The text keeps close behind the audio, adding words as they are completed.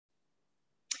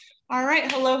All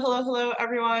right. Hello, hello, hello,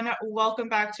 everyone. Welcome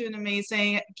back to an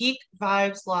amazing Geek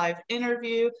Vibes Live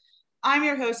interview. I'm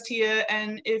your host, Tia,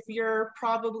 and if you're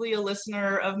probably a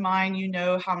listener of mine, you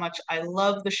know how much I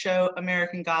love the show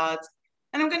American Gods.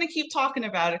 And I'm going to keep talking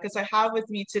about it because I have with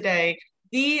me today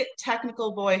the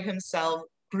technical boy himself,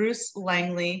 Bruce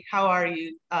Langley. How are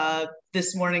you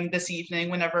this morning, this evening,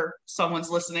 whenever someone's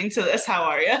listening to this? How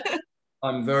are you?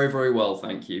 I'm very, very well,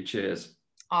 thank you. Cheers.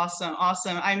 Awesome,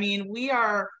 awesome. I mean, we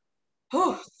are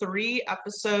 3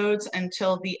 episodes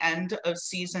until the end of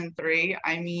season 3.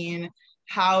 I mean,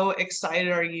 how excited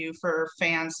are you for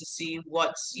fans to see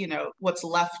what's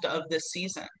left of this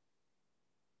season?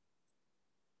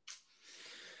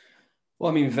 Well,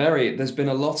 I mean, very. There's been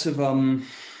a lot of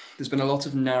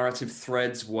narrative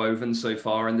threads woven so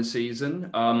far in the season,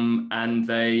 and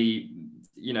they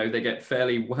get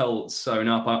fairly well sewn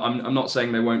up. I'm not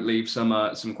saying they won't leave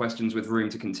some questions with room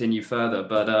to continue further,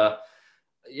 but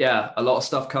yeah, a lot of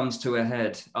stuff comes to a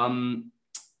head.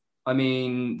 I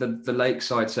mean, the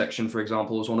Lakeside section, for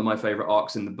example, is one of my favorite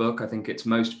arcs in the book. I think it's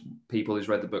most people who's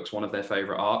read the book's one of their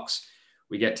favorite arcs.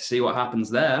 We get to see what happens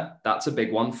there. That's a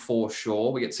big one for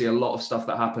sure. We get to see a lot of stuff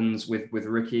that happens with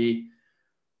Ricky,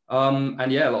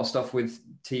 and yeah, a lot of stuff with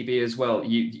TB as well.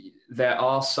 There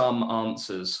are some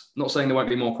answers. Not saying there won't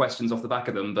be more questions off the back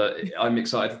of them, but I'm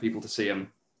excited for people to see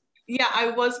them. Yeah, I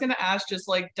was gonna ask, just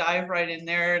like dive right in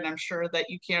there, and I'm sure that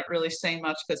you can't really say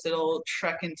much because it'll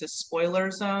trek into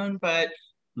spoiler zone. But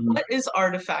what Mhm. is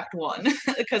Artifact One?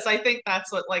 Because I think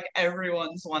that's what like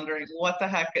everyone's wondering. What the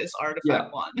heck is Artifact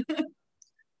Yeah, One?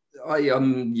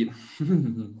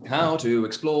 how to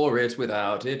explore it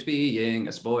without it being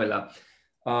a spoiler.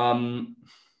 Um,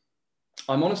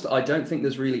 I'm honest, I don't think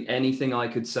there's really anything I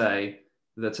could say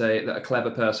that a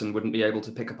clever person wouldn't be able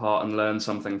to pick apart and learn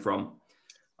something from.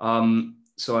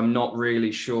 So I'm not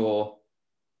really sure.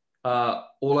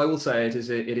 All I will say it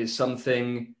is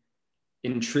something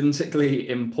intrinsically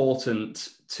important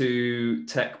to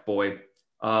Tech Boy.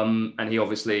 And he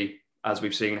obviously, as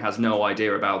we've seen, has no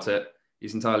idea about it.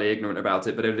 He's entirely ignorant about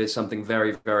it, but it is something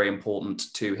very, very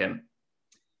important to him.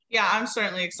 Yeah, I'm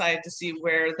certainly excited to see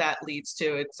where that leads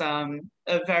to. It's a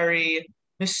very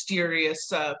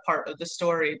mysterious part of the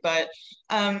story. But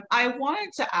I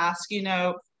wanted to ask,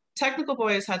 Technical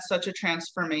Boy has had such a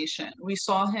transformation. We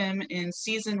saw him in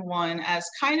season 1 as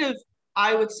kind of,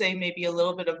 I would say, maybe a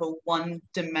little bit of a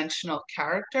one-dimensional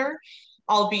character,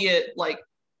 albeit like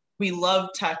we love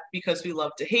Tech because we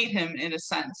love to hate him in a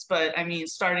sense. But I mean,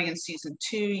 starting in season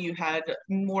 2, you had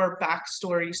more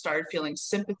backstory, you started feeling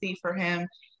sympathy for him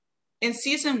in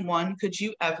season 1. Could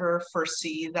you ever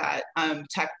foresee that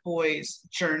Tech Boy's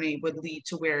journey would lead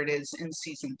to where it is in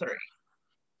season 3?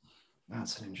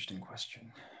 That's an interesting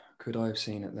question. Could I have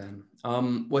seen it then?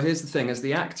 Well, here's the thing. As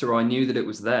the actor, I knew that it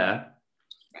was there.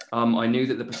 I knew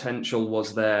that the potential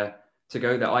was there to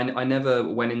go there. I never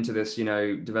went into this,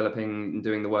 developing and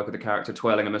doing the work of the character,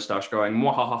 twirling a mustache, going,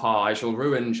 "Mwahaha, I shall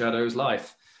ruin Shadow's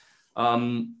life."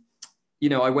 Um,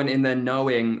 I went in there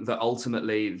knowing that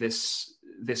ultimately this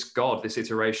god, this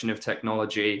iteration of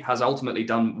technology, has ultimately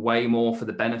done way more for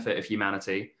the benefit of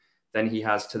humanity than he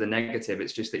has to the negative.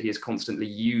 It's just that he is constantly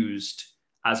used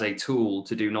as a tool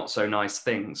to do not so nice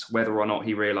things, whether or not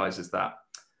he realizes that.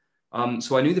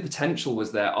 So I knew the potential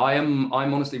was there. I'm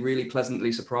honestly really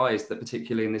pleasantly surprised that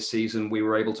particularly in this season, we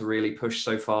were able to really push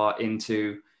so far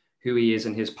into who he is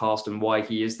and his past and why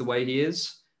he is the way he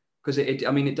is. Because it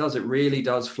really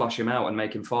does flush him out and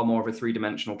make him far more of a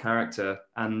three-dimensional character.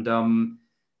 And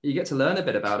you get to learn a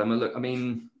bit about him. And look, I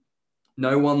mean,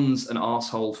 no one's an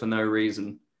asshole for no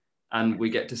reason. And we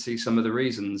get to see some of the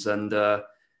reasons. And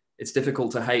it's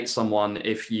difficult to hate someone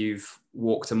if you've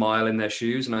walked a mile in their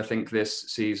shoes. And I think this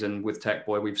season with Tech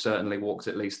Boy, we've certainly walked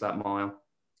at least that mile.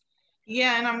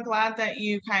 Yeah, and I'm glad that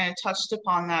you kind of touched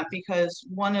upon that because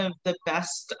one of the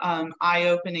best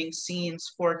eye-opening scenes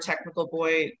for Technical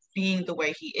Boy being the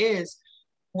way he is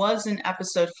was in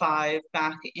episode 5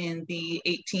 back in the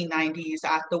 1890s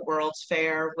at the World's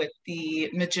Fair with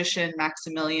the magician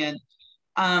Maximilian.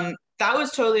 That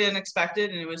was totally unexpected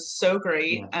and it was so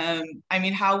great. Yeah. I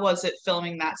mean, how was it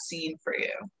filming that scene for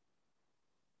you?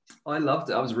 I loved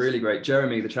it. That was really great.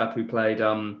 Jeremy, the chap who played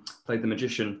the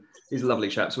magician, he's a lovely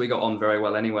chap. So we got on very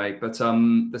well anyway. But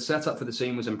the setup for the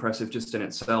scene was impressive just in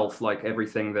itself. Like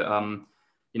everything that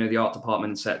the art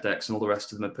department and set decks and all the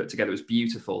rest of them had put together was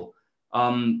beautiful.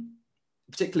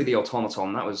 Particularly the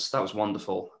automaton, that was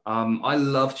wonderful. I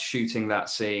loved shooting that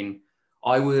scene.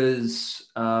 I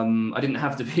didn't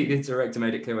have to be, the director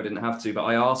made it clear I didn't have to, but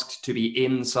I asked to be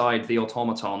inside the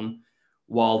automaton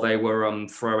while they were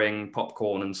throwing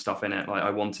popcorn and stuff in it. Like I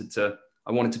wanted to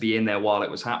I wanted to be in there while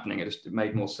it was happening. It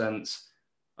made more sense.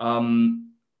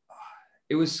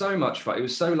 It was so much fun. It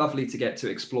was so lovely to get to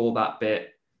explore that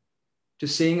bit.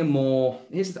 Just seeing a more,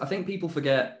 I think people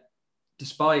forget,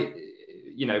 despite,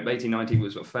 1890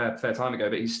 was a fair time ago,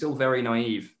 but he's still very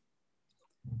naive.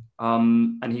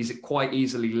 And he's quite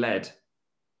easily led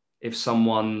if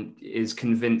someone is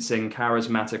convincing,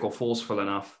 charismatic, or forceful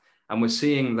enough. And we're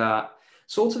seeing that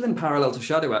sort of in parallel to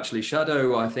Shadow, actually.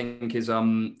 Shadow, I think, is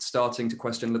starting to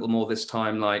question a little more this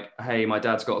time, like, hey, my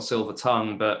dad's got a silver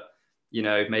tongue, but,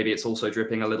 maybe it's also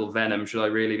dripping a little venom. Should I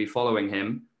really be following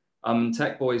him?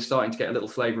 Tech Boy is starting to get a little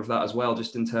flavor of that as well,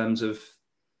 just in terms of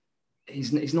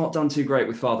he's not done too great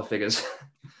with father figures.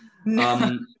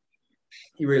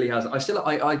 He really has.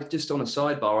 I just on a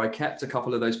sidebar, I kept a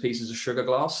couple of those pieces of sugar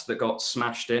glass that got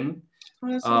smashed in.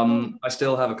 I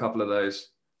still have a couple of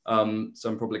those. So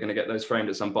I'm probably going to get those framed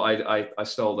at some point. I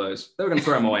stole those. They were going to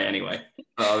throw them away anyway.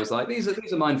 But I was like, these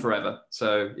are mine forever.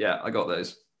 So yeah, I got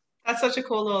those. That's such a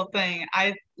cool little thing.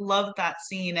 I love that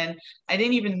scene, and I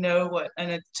didn't even know what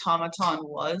an automaton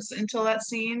was until that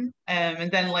scene,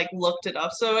 and then looked it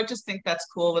up. So I just think that's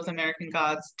cool with American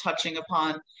Gods touching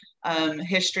upon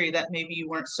history that maybe you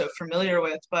weren't so familiar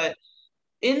with. But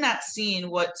in that scene,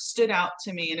 what stood out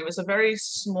to me, and it was a very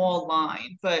small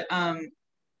line, but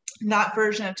that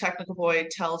version of Technical Boy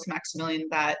tells Maximilian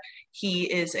that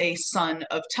he is a son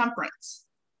of temperance,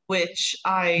 which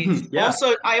I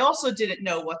also didn't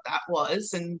know what that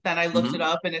was, and then I looked it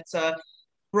up, and it's a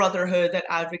brotherhood that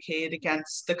advocated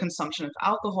against the consumption of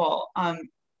alcohol.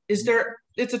 It's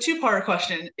a two-part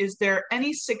question. Is there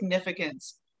any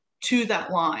significance to that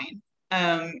line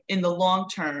in the long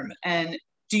term, and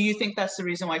do you think that's the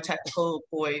reason why Technical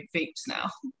Boy vapes now?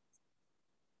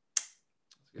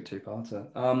 Good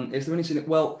two-parter. Is there anything?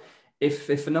 Well, if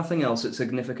for nothing else, it's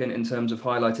significant in terms of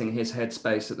highlighting his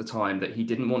headspace at the time, that he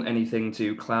didn't want anything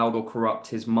to cloud or corrupt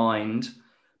his mind,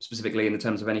 specifically in the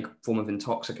terms of any form of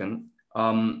intoxicant,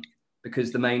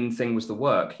 because the main thing was the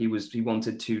work. He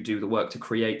wanted to do the work to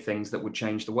create things that would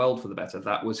change the world for the better.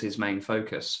 That was his main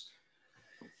focus.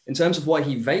 In terms of why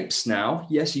he vapes now,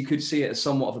 yes, you could see it as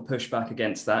somewhat of a pushback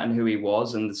against that and who he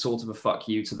was, and sort of a fuck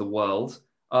you to the world.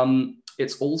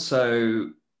 It's also,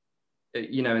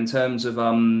 in terms of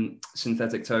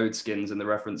synthetic toad skins and the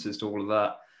references to all of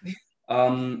that,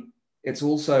 it's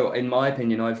also, in my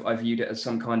opinion, I've viewed it as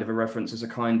some kind of a reference as a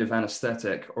kind of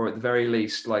anesthetic, or at the very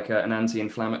least, like an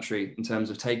anti-inflammatory, in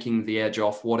terms of taking the edge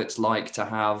off what it's like to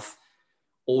have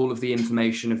all of the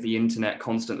information of the internet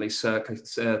constantly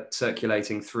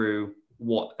circulating through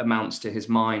what amounts to his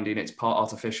mind, and it's part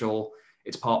artificial,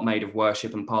 it's part made of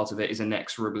worship, and part of it is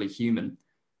inexorably human.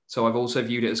 So I've also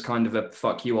viewed it as kind of a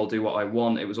fuck you, I'll do what I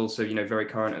want. It was also, very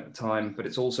current at the time, but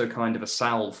it's also kind of a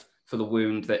salve for the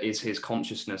wound that is his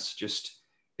consciousness. Just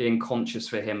being conscious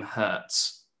for him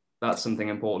hurts. That's something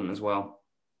important as well.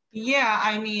 Yeah,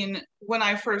 I mean, when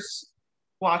I first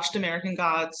watched American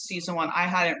Gods season 1, I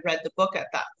hadn't read the book at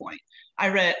that point. I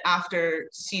read after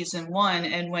season 1,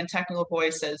 and when Technical Boy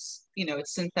says,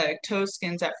 it's synthetic toe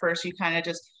skins, at first you kind of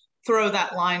just throw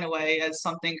that line away as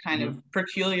something kind of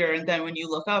peculiar, and then when you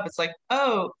look up, it's like,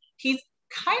 oh, he's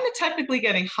kind of technically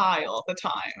getting high all the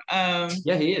time.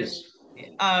 Yeah, he is.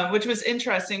 Which was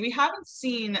interesting. We haven't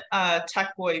seen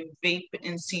Tech Boy vape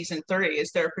in season 3.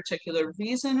 Is there a particular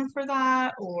reason for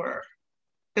that, or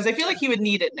because I feel like he would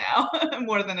need it now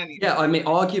more than anything? Yeah, I mean,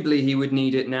 arguably he would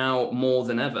need it now more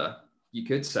than ever, you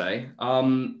could say.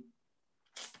 I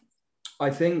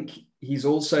think he's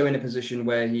also in a position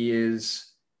where he is.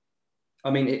 I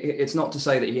mean, it's not to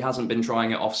say that he hasn't been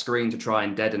trying it off screen to try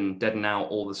and deaden out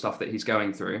all the stuff that he's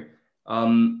going through.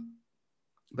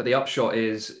 But the upshot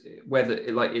is whether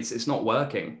it's not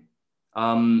working.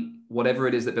 Whatever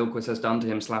it is that Bilquis has done to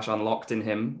him / unlocked in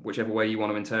him, whichever way you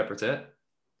want to interpret it,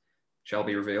 shall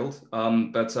be revealed.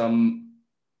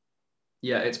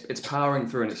 Yeah, it's powering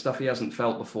through, and it's stuff he hasn't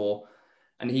felt before.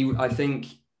 And I think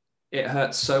it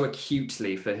hurts so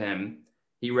acutely for him.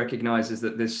 He recognizes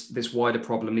that this wider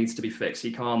problem needs to be fixed.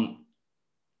 He can't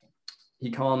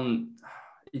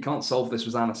solve this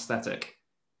with anesthetic.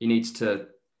 He needs to,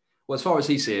 well, as far as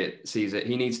he sees it,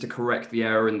 he needs to correct the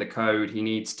error in the code. He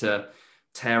needs to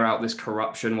tear out this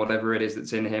corruption, whatever it is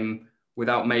that's in him,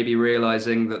 without maybe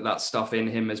realizing that stuff in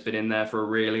him has been in there for a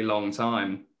really long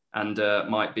time, and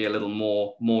might be a little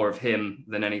more of him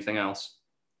than anything else.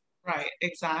 Right,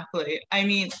 exactly. I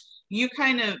mean, you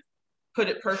kind of put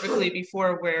it perfectly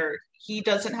before, where he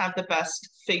doesn't have the best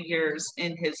figures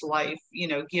in his life,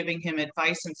 giving him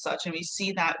advice and such. And we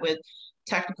see that with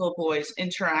Technical Boy's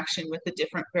interaction with the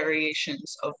different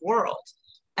variations of world.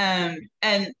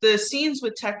 And the scenes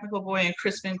with Technical Boy and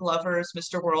Crispin Glover's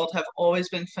Mr. World have always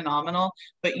been phenomenal.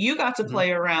 But you got to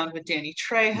play around with Danny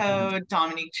Trejo,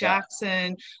 Dominique Yeah.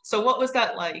 Jackson. So what was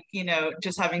that like, you know,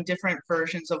 just having different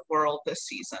versions of World this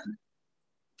season?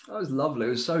 That was lovely.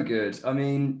 It was so good. I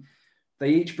mean, they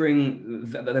each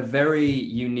bring a very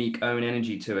unique own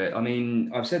energy to it. I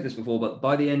mean, I've said this before, but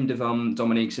by the end of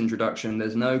Dominique's introduction,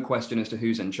 there's no question as to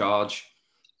who's in charge.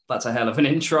 That's a hell of an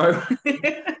intro.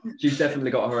 She's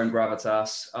definitely got her own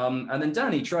gravitas. And then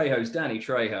Danny Trejo's Danny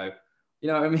Trejo. You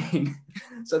know what I mean?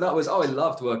 So that was, I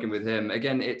loved working with him.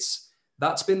 Again,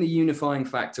 that's been the unifying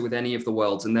factor with any of the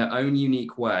worlds in their own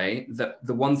unique way. That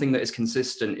the one thing that is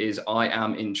consistent is I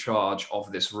am in charge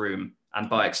of this room, and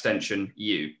by extension,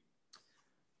 you.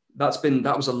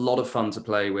 That was a lot of fun to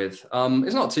play with.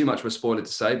 It's not too much of a spoiler to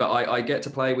say, but I get to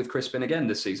play with Crispin again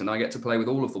this season. I get to play with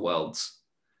all of the worlds.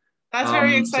 That's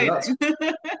very exciting. So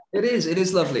it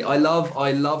is lovely. I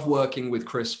love working with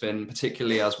Crispin,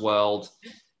 particularly as World.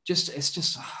 It's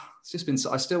just been,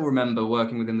 I still remember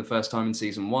working with him the first time in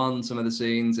season 1, some of the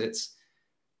scenes. It's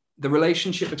the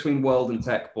relationship between World and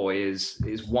Tech Boy is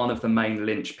one of the main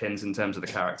linchpins in terms of the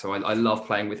character. I love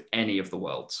playing with any of the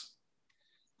worlds.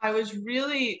 I was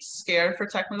really scared for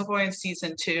Technical Boy in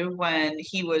season 2 when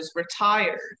he was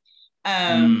retired.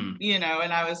 You know,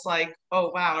 and I was like,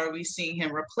 oh wow, are we seeing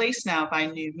him replaced now by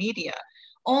new media?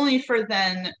 Only for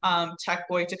then Tech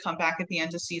Boy to come back at the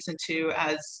end of season 2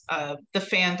 as the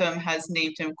fandom has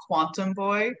named him Quantum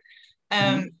Boy.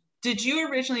 Did you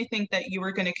originally think that you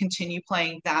were going to continue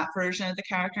playing that version of the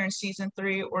character in season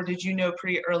 3, or did you know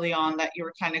pretty early on that you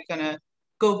were kind of going to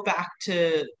go back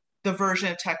to the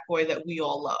version of Tech Boy that we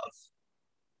all love?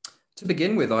 To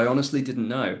begin with, I honestly didn't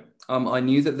know. I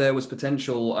knew that there was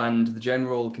potential, and the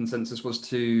general consensus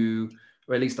was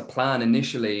or at least the plan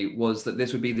initially was that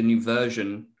this would be the new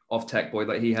version of Tech Boy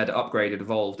that he had upgraded,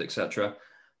 evolved, etc.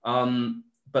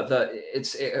 But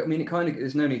I mean, it kind of,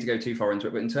 there's no need to go too far into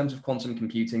it, but in terms of quantum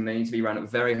computing, they need to be run at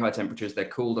very high temperatures. They're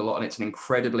cooled a lot, and it's an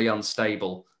incredibly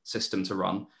unstable system to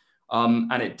run.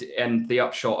 And the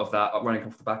upshot of that, running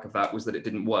off the back of that, was that it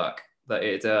didn't work. That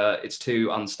it's too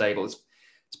unstable.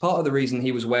 It's part of the reason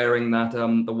he was wearing that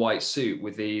the white suit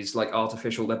with these like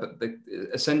artificial.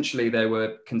 Essentially, they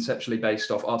were conceptually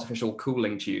based off artificial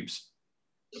cooling tubes.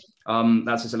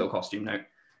 That's just a little costume note.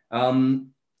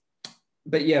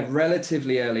 But yeah,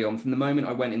 relatively early on, from the moment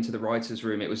I went into the writers'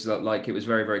 room, it was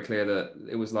very, very clear that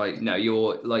it was like, no,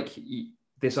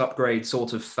 this upgrade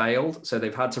sort of failed, so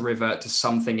they've had to revert to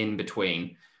something in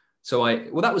between. So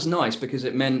that was nice, because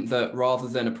it meant that rather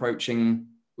than approaching,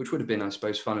 which would have been, I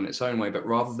suppose, fun in its own way, but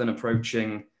rather than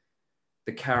approaching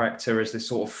the character as this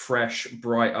sort of fresh,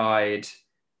 bright-eyed,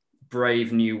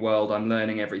 brave new world, I'm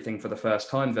learning everything for the first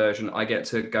time version, I get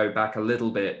to go back a little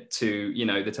bit to, you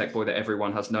know, the Tech Boy that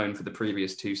everyone has known for the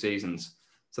previous 2 seasons.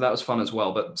 So that was fun as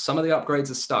well. But some of the upgrades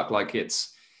are stuck, like it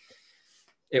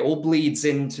all bleeds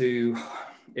into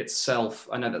itself.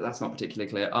 I know that that's not particularly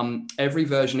clear. Every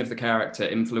version of the character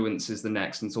influences the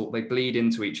next, and so they bleed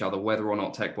into each other, whether or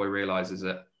not Tech Boy realizes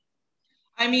it.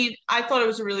 I mean, I thought it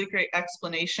was a really great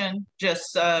explanation.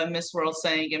 Just Miss World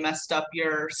saying you messed up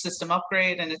your system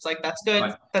upgrade, and it's like, that's good.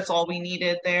 Right. That's all we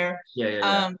needed there.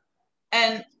 Yeah.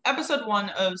 And episode 1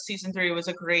 of season 3 was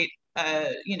a great,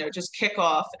 just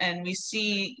kickoff, and we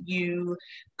see you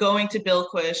going to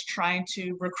Bilquis, trying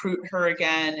to recruit her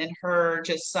again, and her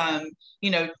just,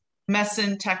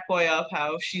 messing Tech Boy up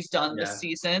how she's done this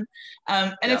season.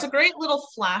 It's a great little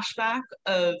flashback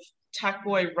of Tech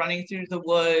Boy running through the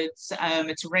woods.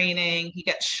 It's raining. He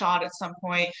gets shot at some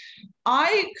point.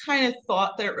 I kind of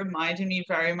thought that it reminded me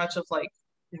very much of like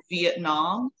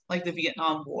Vietnam, like the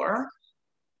Vietnam War.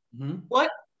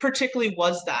 What particularly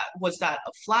was that? Was that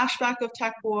a flashback of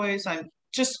Tech Boys? I'm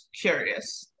just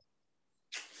curious.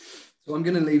 So I'm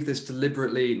going to leave this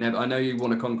deliberately, Neb. I know you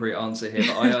want a concrete answer here,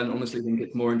 but I honestly think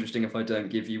it's more interesting if I don't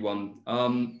give you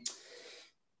one.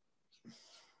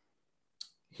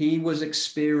 He was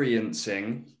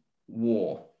experiencing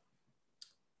war.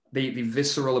 The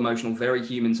visceral, emotional, very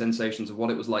human sensations of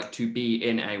what it was like to be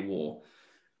in a war.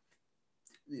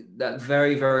 That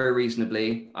very, very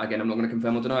reasonably, again, I'm not going to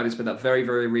confirm or deny this, but that very,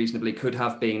 very reasonably could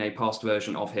have been a past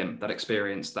version of him that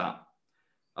experienced that.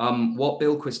 What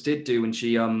Bilquis did do when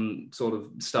she sort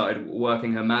of started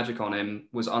working her magic on him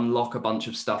was unlock a bunch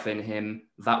of stuff in him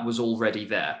that was already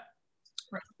there.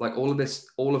 Right. Like all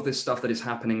of this stuff that is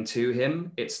happening to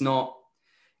him, it's not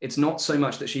so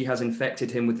much that she has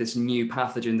infected him with this new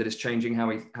pathogen that is changing how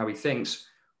he thinks.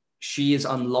 She is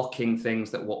unlocking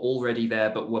things that were already there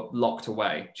but were locked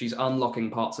away. She's unlocking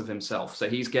parts of himself. So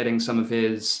he's getting some of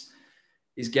his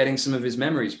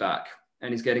memories back.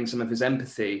 and he's getting some of his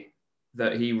empathy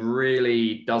that he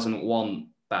really doesn't want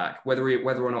back, whether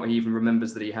or not he even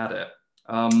remembers that he had it.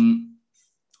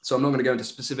 So I'm not going to go into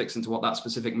specifics into what that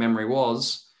specific memory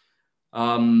was.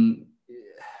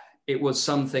 It was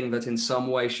something that in some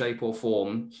way, shape or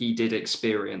form, he did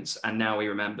experience, and now he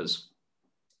remembers.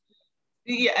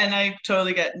 Yeah, and I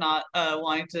totally get not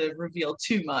wanting to reveal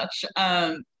too much.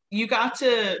 You got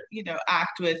to,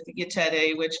 act with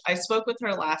Yetere, which I spoke with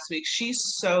her last week. She's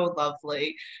so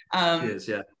lovely. She is,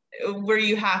 yeah. Were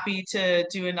you happy to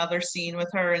do another scene with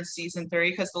her in season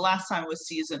 3? Because the last time was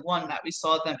season 1 that we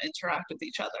saw them interact with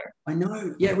each other. I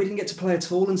know. Yeah, we didn't get to play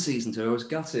at all in season 2. I was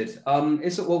gutted.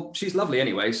 Well, she's lovely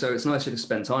anyway, so it's nice to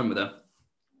spend time with her.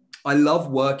 I love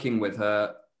working with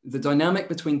her. The dynamic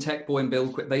between Tech Boy and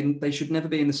Bilquis, they should never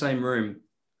be in the same room.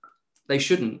 They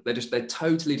shouldn't. They're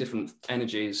totally different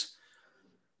energies.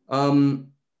 I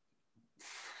mean,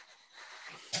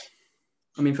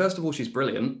 first of all, she's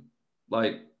brilliant.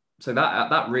 So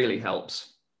that really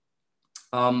helps.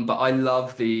 But I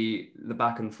love the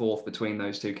back and forth between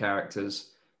those two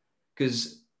characters,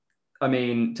 because I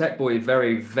mean, Tech Boy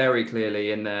very, very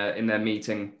clearly in their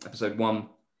meeting, episode 1,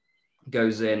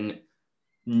 goes in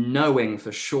knowing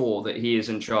for sure that he is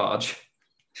in charge.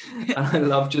 And I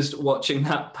love just watching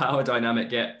that power dynamic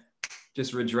get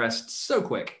just redressed so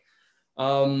quick.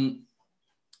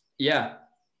 Yeah,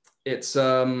 it's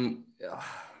so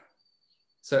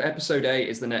episode 8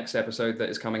 is the next episode that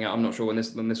is coming out. I'm not sure when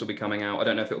this will be coming out. I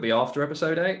don't know if it'll be after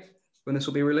episode 8 when this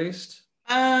will be released.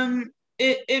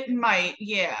 It might,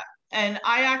 yeah. And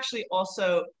I actually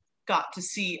also got to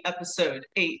see episode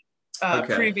 8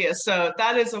 previous, so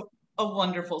that is a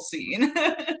wonderful scene.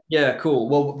 Yeah, cool.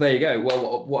 Well, there you go.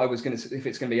 Well, what I was going to say, if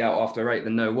it's going to be out after 8,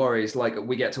 then no worries. Like,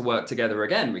 we get to work together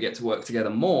again. We get to work together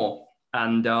more.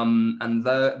 And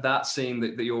that scene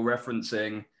that you're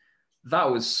referencing,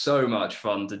 that was so much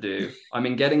fun to do. I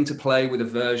mean, getting to play with a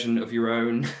version of your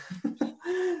own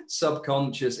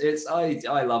subconscious,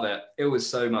 I love it. It was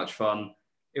so much fun.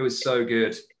 It was so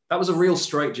good. That was a real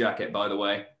straitjacket, by the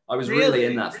way. I was really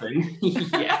in that thing.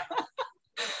 Yeah.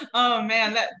 Oh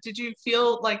man, did you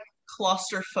feel like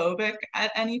claustrophobic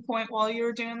at any point while you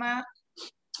were doing that?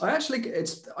 I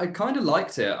kind of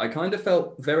liked it. I kind of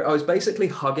felt I was basically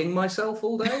hugging myself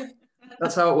all day.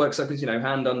 That's how it works. Because,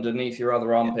 hand underneath your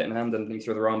other armpit and hand underneath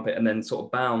your other armpit, and then sort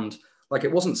of bound. Like,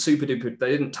 it wasn't super duper.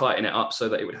 They didn't tighten it up so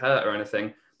that it would hurt or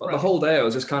anything. But right. The whole day I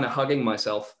was just kind of hugging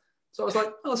myself. So I was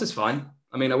like, oh, this is fine.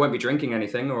 I mean, I won't be drinking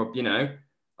anything, or,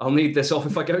 I'll need this off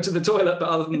if I go to the toilet. But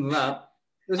other than that,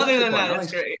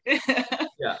 it's great.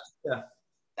 Yeah.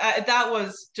 That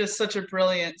was just such a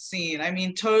brilliant scene. I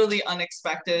mean, totally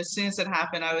unexpected. As soon as it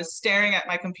happened, I was staring at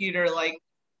my computer like,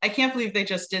 I can't believe they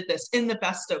just did this in the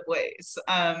best of ways.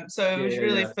 So it was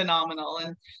really phenomenal.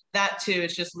 And that too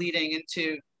is just leading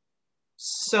into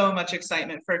so much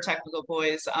excitement for Technical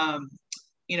Boy's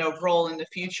role in the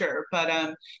future. But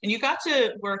and you got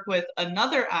to work with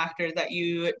another actor that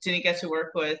you didn't get to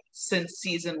work with since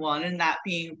season 1, and that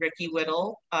being Ricky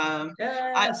Whittle.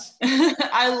 Yes.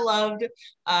 I loved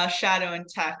Shadow and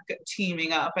Tech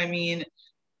teaming up. I mean,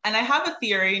 and I have a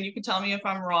theory, and you can tell me if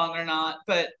I'm wrong or not,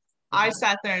 but I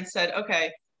sat there and said, okay,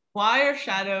 why are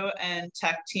Shadow and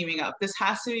Tech teaming up? This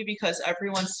has to be because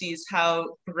everyone sees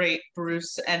how great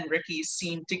Bruce and Ricky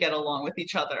seem to get along with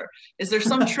each other. Is there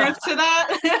some truth to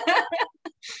that?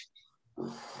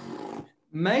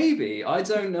 Maybe. I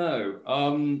don't know.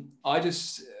 I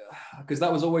just, because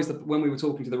that was always when we were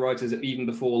talking to the writers, even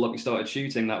before we started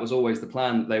shooting, that was always the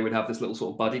plan, that they would have this little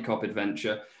sort of buddy cop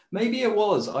adventure. Maybe it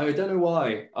was. I don't know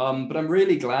why. But I'm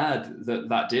really glad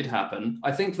that did happen.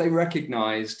 I think they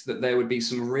recognized that there would be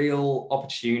some real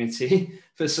opportunity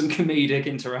for some comedic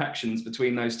interactions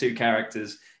between those two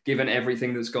characters, given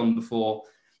everything that's gone before.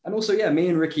 And also, yeah, me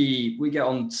and Ricky, we get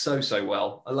on so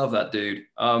well. I love that dude.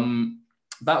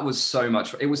 That was so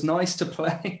much. It was nice to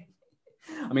play.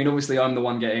 I mean, obviously, I'm the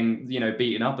one getting,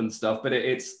 beaten up and stuff, but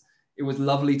it was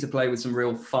lovely to play with some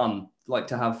real fun,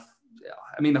 to have.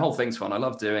 I mean, the whole thing's fun. I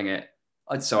love doing it.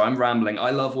 I'm rambling.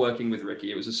 I love working with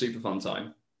Ricky. It was a super fun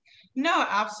time. No,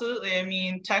 absolutely. I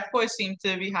mean, Tech Boy seemed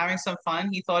to be having some fun.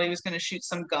 He thought he was going to shoot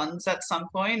some guns at some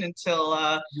point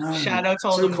until Shadow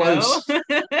told him close. No.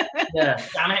 Yeah,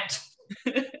 damn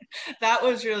it. That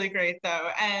was really great, though.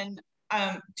 And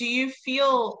do you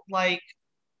feel like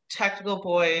Technical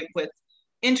Boy, with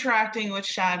interacting with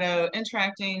Shadow,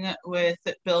 interacting with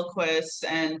Bilquis,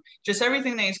 and just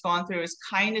everything that he's gone through, is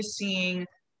kind of seeing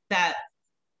that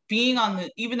being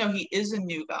even though he is a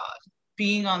new god,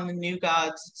 being on the new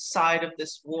god's side of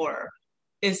this war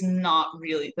is not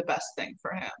really the best thing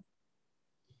for him?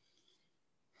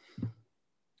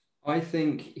 I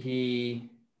think he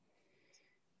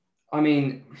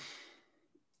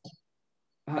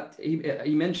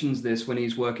mentions this when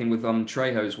he's working with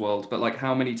Trejo's world, but like,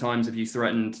 how many times have you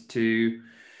threatened to,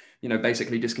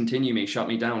 basically discontinue me, shut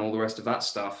me down, all the rest of that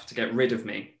stuff to get rid of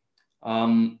me?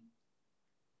 I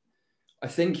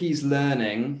think he's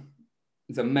learning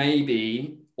that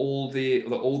maybe all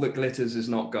that glitters is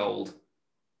not gold,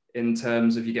 in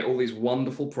terms of, you get all these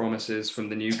wonderful promises from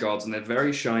the new gods, and they're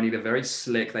very shiny, they're very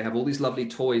slick, they have all these lovely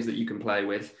toys that you can play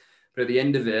with, but at the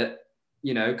end of it,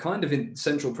 kind of in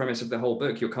central premise of the whole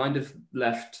book, you're kind of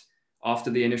left after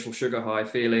the initial sugar high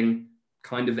feeling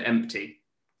kind of empty.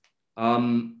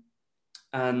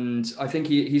 And I think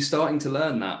he's starting to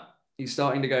learn that. He's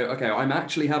starting to go, okay, I'm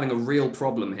actually having a real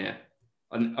problem here.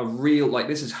 And a real, like,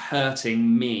 this is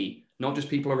hurting me, not just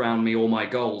people around me or my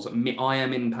goals. I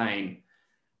am in pain.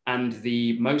 And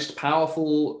the most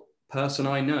powerful person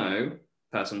I know,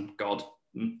 God,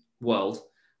 world,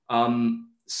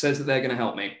 says that they're going to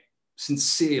help me.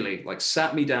 Sincerely, like,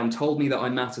 sat me down, told me that I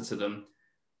matter to them,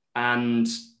 and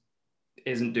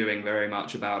isn't doing very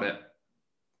much about it.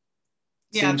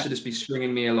 Seems to just be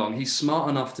stringing me along. He's smart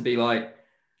enough to be like,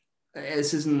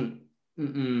 this isn't,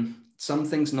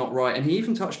 something's not right. And he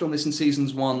even touched on this in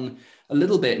seasons 1 a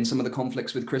little bit, in some of the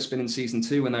conflicts with Crispin in season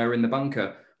 2 when they were in the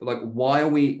bunker. But like, why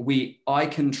are I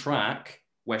can track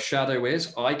where Shadow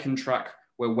is. I can track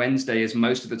where Wednesday is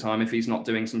most of the time if he's not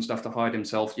doing some stuff to hide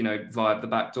himself, via the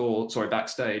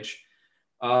backstage.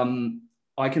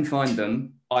 I can find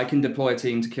them. I can deploy a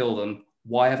team to kill them.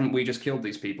 Why haven't we just killed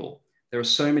these people? There are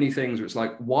so many things where it's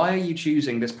like, why are you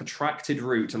choosing this protracted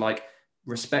route to like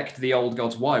respect the old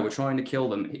gods? Why? We're trying to kill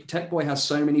them. Tech Boy has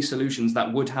so many solutions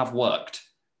that would have worked,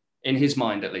 in his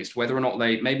mind at least, whether or not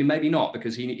they, maybe not,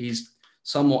 because he's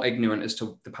somewhat ignorant as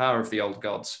to the power of the old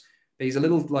gods. But he's a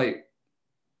little like,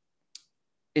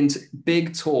 into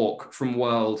big talk from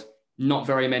World, not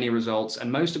very many results. And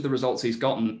most of the results he's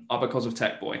gotten are because of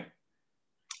Tech Boy,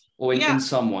 or in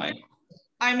some way.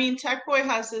 I mean, Tech Boy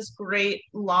has this great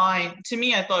line. To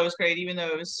me, I thought it was great, even though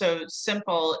it was so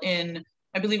simple.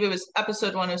 I believe it was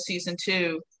episode 1 of season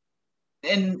 2.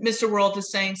 And Mr. World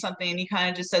is saying something, and he kind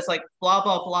of just says like, blah,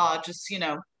 blah, blah, just,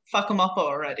 fuck him up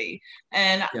already.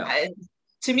 And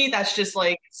to me, that's just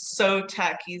like so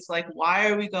Tech. He's like, why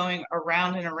are we going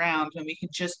around and around when we can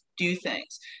just do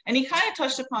things? And he kind of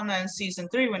touched upon that in season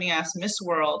 3 when he asked Miss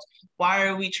World, why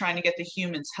are we trying to get the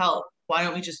humans help? Why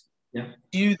don't we just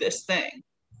do this thing?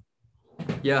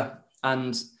 Yeah.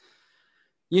 And,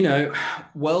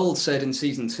 World said in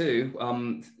season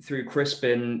 2, through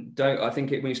Crispin,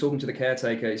 when he's talking to the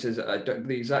caretaker, he says,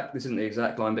 this isn't the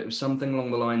exact line, but it was something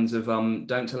along the lines of,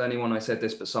 don't tell anyone I said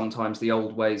this, but sometimes the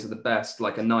old ways are the best,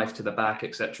 like a knife to the back,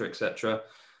 etc., etc.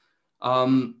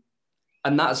 And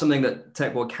that's something that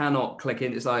Tech Boy cannot click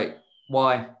in. It's like,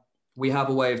 why? We have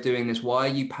a way of doing this. Why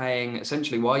are you paying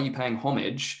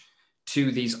homage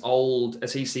to these old,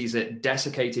 as he sees it,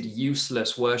 desiccated,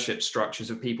 useless worship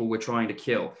structures of people we're trying to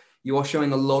kill? You are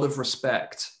showing a lot of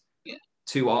respect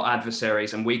to our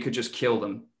adversaries, and we could just kill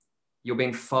them. You're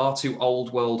being far too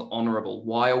old world honorable.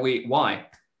 Why?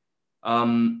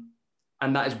 And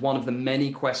that is one of the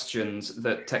many questions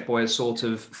that Tech Boy has sort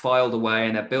of filed away,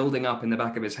 and they're building up in the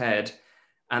back of his head.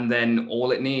 And then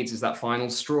all it needs is that final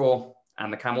straw,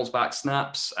 and the camel's back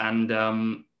snaps, and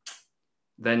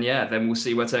then we'll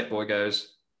see where Tech Boy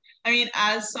goes. I mean,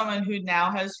 as someone who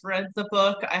now has read the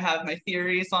book, I have my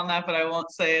theories on that, but I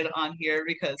won't say it on here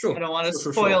because I don't want to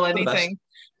spoil anything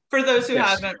for those who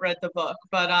haven't read the book.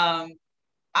 But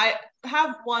I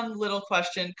have one little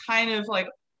question, kind of like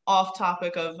off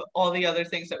topic of all the other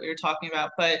things that we were talking about,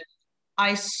 but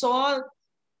I saw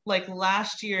like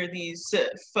last year these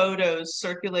photos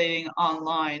circulating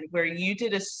online where you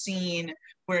did a scene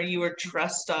where you were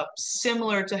dressed up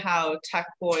similar to how Tech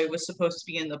Boy was supposed to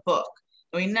be in the book.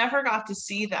 We never got to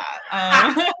see that.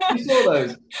 You saw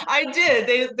those? I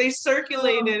did. They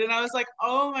circulated, and I was like,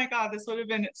 oh my God, this would have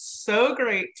been so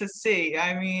great to see.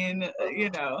 I mean,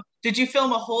 did you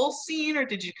film a whole scene, or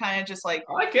did you kind of just like...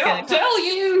 I can't tell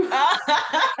you!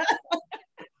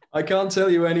 I can't tell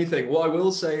you anything. What I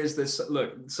will say is this: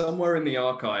 look, somewhere in the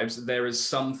archives, there is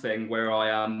something where I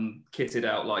am kitted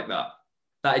out like that.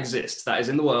 That exists. That is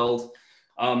in the world.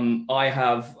 I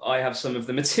have some of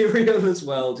the material as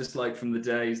well, just like from the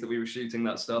days that we were shooting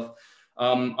that stuff.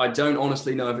 I don't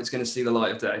honestly know if it's going to see the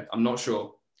light of day. I'm not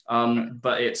sure.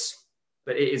 But it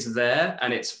is there,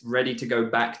 and it's ready to go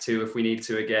back to if we need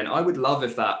to again. I would love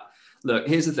if that... Look,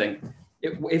 here's the thing.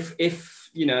 If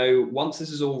once this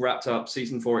is all wrapped up,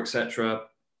 season 4, etc.,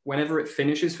 whenever it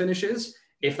finishes,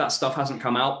 if that stuff hasn't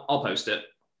come out, I'll post it.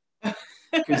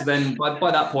 because then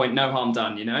by that point, no harm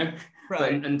done, you know?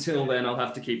 Right. But until then, I'll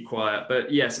have to keep quiet.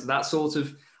 But yes, that sort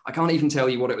of, I can't even tell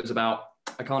you what it was about.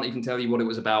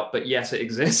 But yes, it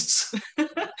exists.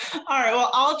 All right, well,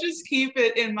 I'll just keep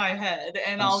it in my head,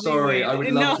 and I'm I'll sorry. be I would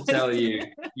waiting. love to tell you.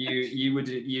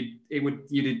 You'd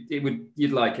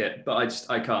like it, but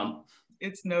I can't.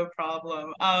 It's no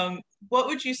problem. What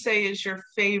would you say is your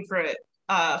favorite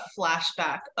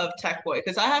flashback of Tech Boy?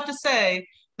 Because I have to say,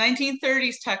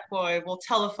 1930s Tech Boy, well,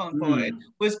 Telephone Boy,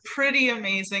 was pretty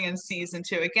amazing in season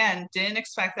 2. Again, didn't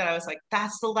expect that. I was like,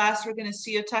 that's the last we're going to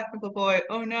see of Technical Boy.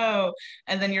 Oh no.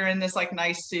 And then you're in this like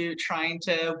nice suit trying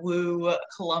to woo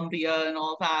Columbia and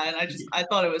all that. And I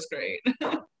thought it was great.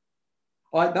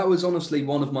 That was honestly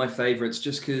one of my favorites,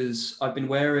 just because I've been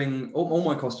wearing, all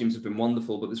my costumes have been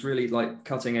wonderful, but there's really like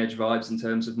cutting edge vibes in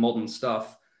terms of modern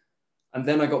stuff. And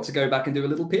then I got to go back and do a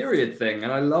little period thing,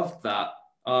 and I loved that.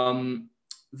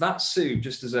 That suit,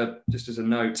 just as a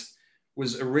note,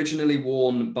 was originally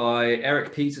worn by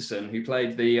Eric Peterson, who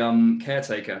played the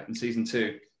caretaker in season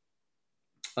 2.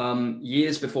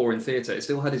 Years before in theatre, it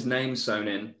still had his name sewn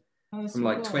in from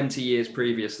like 20 years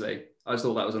previously. I just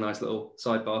thought that was a nice little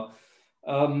sidebar.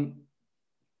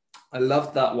 I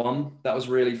loved that one. That was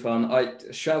really fun. I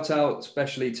shout out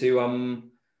especially to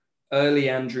early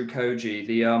Andrew Koji,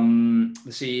 the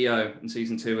CEO in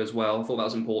season 2 as well. I thought that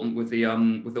was important with the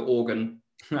organ.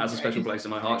 That has a special place in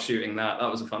my heart. Shooting that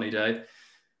was a funny day.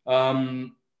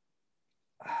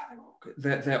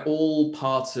 They're all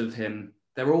part of him.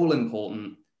 They're all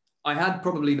important. I had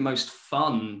probably the most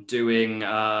fun doing the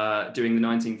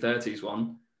 1930s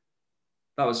one.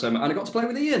 That was so much. And I got to play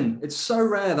with Ian. It's so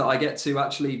rare that I get to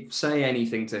actually say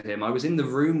anything to him. I was in the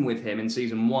room with him in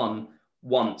season 1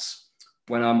 once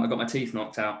when I got my teeth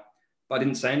knocked out, but I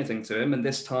didn't say anything to him. And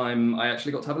this time I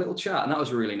actually got to have a little chat, and that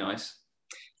was really nice.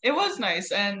 It was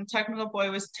nice. And Technical Boy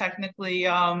was technically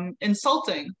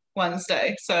insulting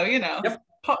Wednesday. So, you know, yep.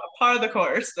 Part of the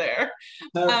course there.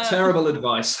 Terrible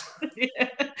advice. Yeah,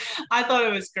 I thought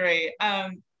it was great.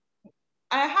 I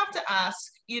have to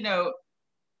ask, you know,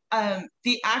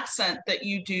 the accent that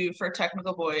you do for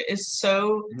Technical Boy is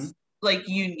so like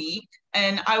unique.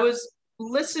 And I was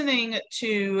listening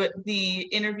to the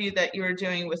interview that you were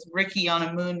doing with Ricky on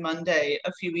A Moon Monday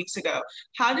a few weeks ago.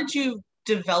 How did you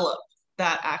develop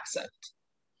that accent?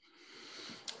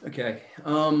 Okay.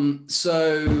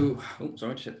 Sorry to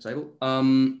hit the table.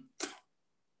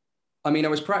 I mean, I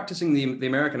was practicing the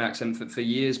American accent for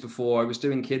years before. I was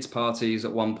doing kids' parties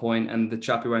at one point, and the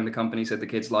chap who owned the company said the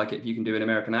kids like it if you can do an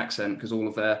American accent, because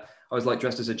I was like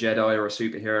dressed as a Jedi or a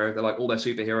superhero. They're like, all their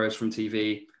superheroes from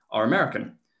TV are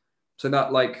American. So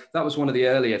that was one of the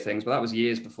earlier things, but that was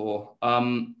years before.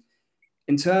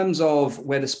 In terms of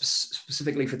whether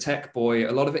specifically for Tech Boy,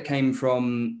 a lot of it came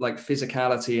from like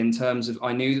physicality in terms of,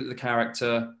 I knew that the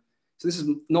character, so this is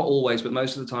not always, but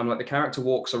most of the time, like the character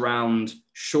walks around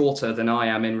shorter than I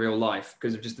am in real life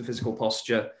because of just the physical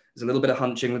posture. There's a little bit of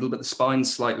hunching, a little bit, the spine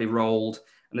slightly rolled,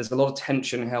 and there's a lot of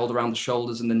tension held around the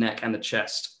shoulders and the neck and the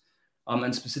chest,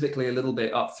 and specifically a little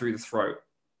bit up through the throat.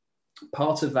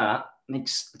 Part of that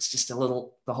makes it's just a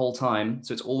little the whole time,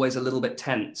 so it's always a little bit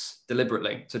tense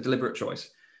deliberately. It's a deliberate choice.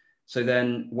 So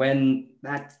then when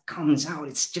that comes out,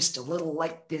 it's just a little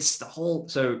like this the whole.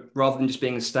 So rather than just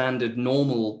being a standard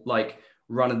normal like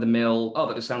run of the mill, oh,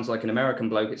 that just sounds like an American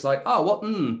bloke. It's like, oh, what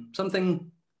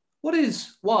something, what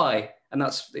is, why? And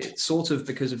it's sort of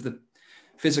because of the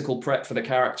physical prep for the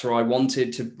character. I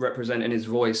wanted to represent in his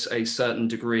voice a certain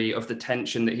degree of the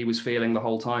tension that he was feeling the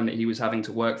whole time that he was having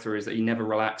to work through, is that he never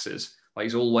relaxes. Like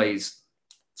he's always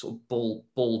sort of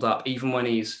balled up, even when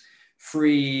he's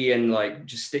free and like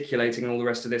gesticulating and all the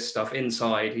rest of this stuff.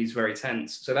 Inside, he's very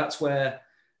tense. So that's where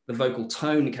the vocal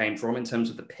tone came from in terms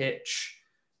of the pitch.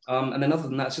 And then other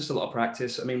than that, it's just a lot of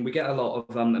practice. I mean, we get a lot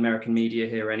of American media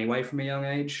here anyway from a young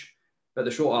age. But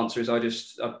the short answer is I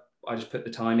just put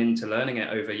the time into learning it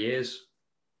over years.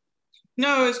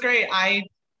 No, it was great. I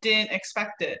didn't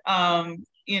expect it.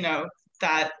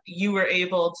 That you were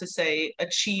able to say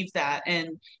achieve that, and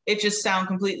it just sound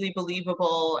completely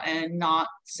believable and not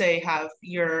say have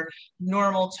your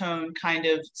normal tone kind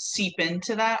of seep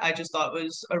into that. I just thought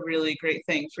was a really great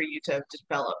thing for you to have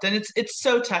developed, and it's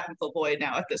so Technical Boy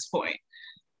now at this point.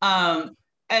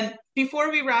 And before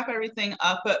we wrap everything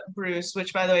up, Bruce,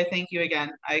 which by the way, thank you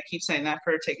again. I keep saying that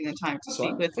for taking the time to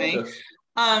speak with me.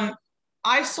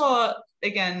 I saw,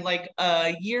 again, like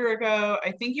a year ago,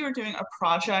 I think you were doing a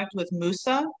project with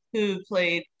Musa, who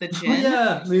played the Jinn. Oh,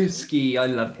 yeah, Mooski, I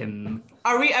love him.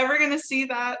 Are we ever going to see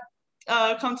that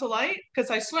come to light?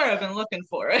 Because I swear I've been looking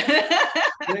for it.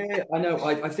 Yeah, I know.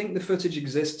 I think the footage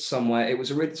exists somewhere. It was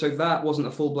so that wasn't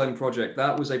a full-blown project.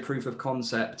 That was a proof of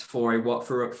concept for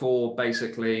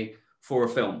basically for a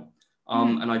film.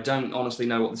 And I don't honestly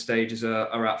know what the stages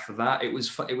are at for that. It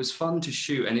was fun to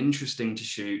shoot and interesting to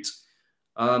shoot.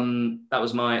 That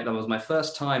was my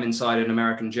first time inside an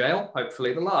American jail.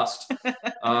 Hopefully the last,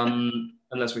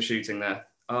 unless we're shooting there.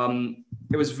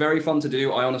 It was very fun to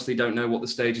do. I honestly don't know what the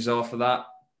stages are for that.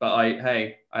 But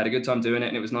I had a good time doing it,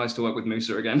 and it was nice to work with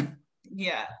Musa again.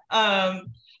 Yeah.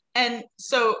 And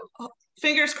so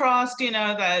fingers crossed,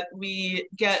 that we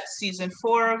get season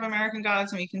 4 of American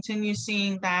Gods and we continue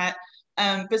seeing that.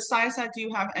 Besides that, do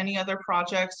you have any other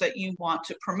projects that you want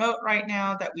to promote right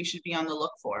now that we should be on the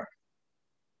look for?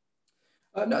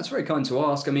 No, it's very kind to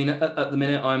ask. I mean, at the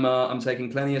minute, I'm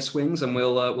taking plenty of swings, and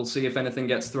we'll see if anything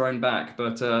gets thrown back.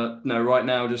 But no, right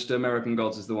now, just American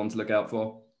Gods is the one to look out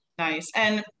for. Nice.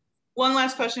 And one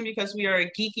last question, because we are a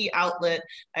geeky outlet,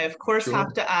 I of course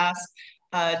have to ask,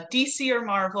 DC or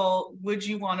Marvel, would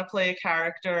you want to play a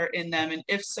character in them? And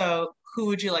if so, who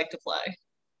would you like to play?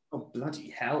 Oh, bloody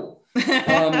hell.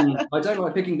 I don't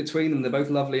like picking between them. They're both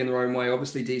lovely in their own way.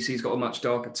 Obviously, DC's got a much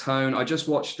darker tone. I just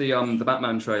watched the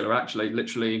Batman trailer, actually,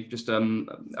 literally just about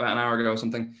an hour ago or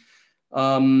something.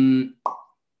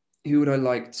 Who would I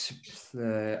like to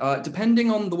play?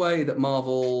 Depending on the way that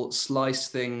Marvel slice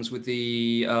things with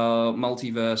the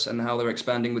multiverse and how they're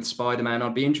expanding with Spider-Man,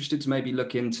 I'd be interested to maybe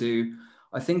look into.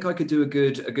 I think I could do a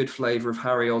good flavor of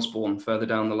Harry Osborn further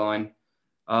down the line,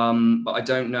 but I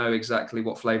don't know exactly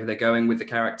what flavor they're going with the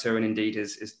character and indeed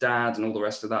his dad and all the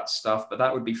rest of that stuff. But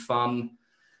that would be fun.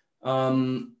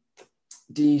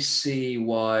 DC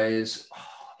wise,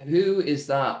 who is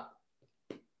that?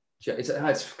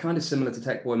 It's kind of similar to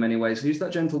Tech Boy in many ways. Who's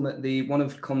that gentleman? The one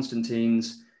of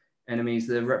Constantine's enemies,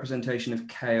 the representation of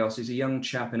chaos. He's a young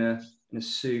chap in a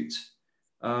suit.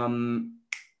 I can't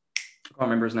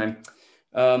remember his name.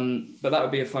 But that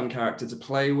would be a fun character to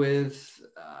play with.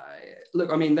 Look,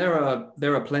 I mean, there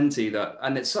are plenty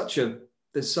and there's such a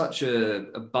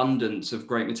abundance of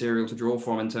great material to draw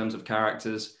from in terms of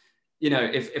characters.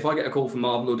 If I get a call from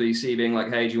Marvel or DC being like,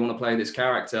 "Hey, do you want to play this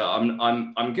character?" I'm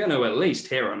going to at least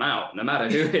hear them out, no matter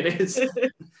who it is.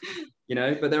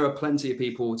 But there are plenty of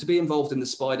people to be involved in the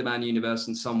Spider-Man universe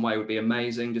in some way would be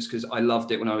amazing. Just because I loved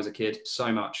it when I was a kid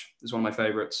so much. It's one of my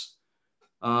favorites.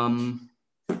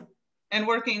 And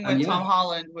working with Tom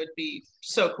Holland would be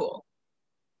so cool.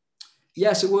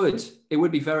 Yes, it would. It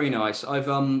would be very nice.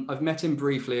 I've met him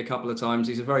briefly a couple of times.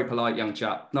 He's a very polite young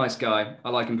chap, nice guy. I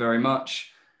like him very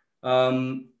much.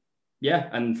 And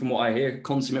from what I hear,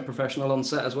 consummate professional on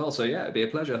set as well. So yeah, it'd be a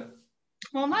pleasure.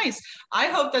 Well, nice. I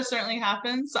hope that certainly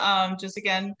happens. Just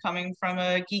again, coming from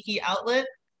a geeky outlet,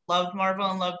 love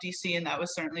Marvel and love DC, and that would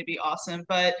certainly be awesome.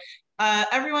 But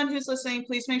everyone who's listening,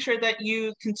 please make sure that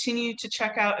you continue to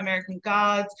check out American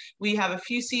Gods. We have a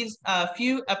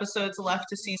few episodes left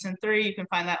to season 3. You can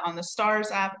find that on the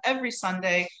Starz app every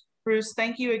Sunday. Bruce,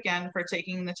 thank you again for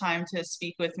taking the time to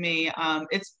speak with me.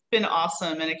 It's been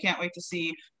awesome, and I can't wait to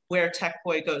see where Tech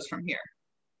Boy goes from here.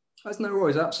 That's no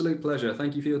worries. Absolute pleasure.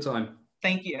 Thank you for your time.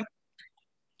 Thank you.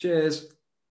 Cheers.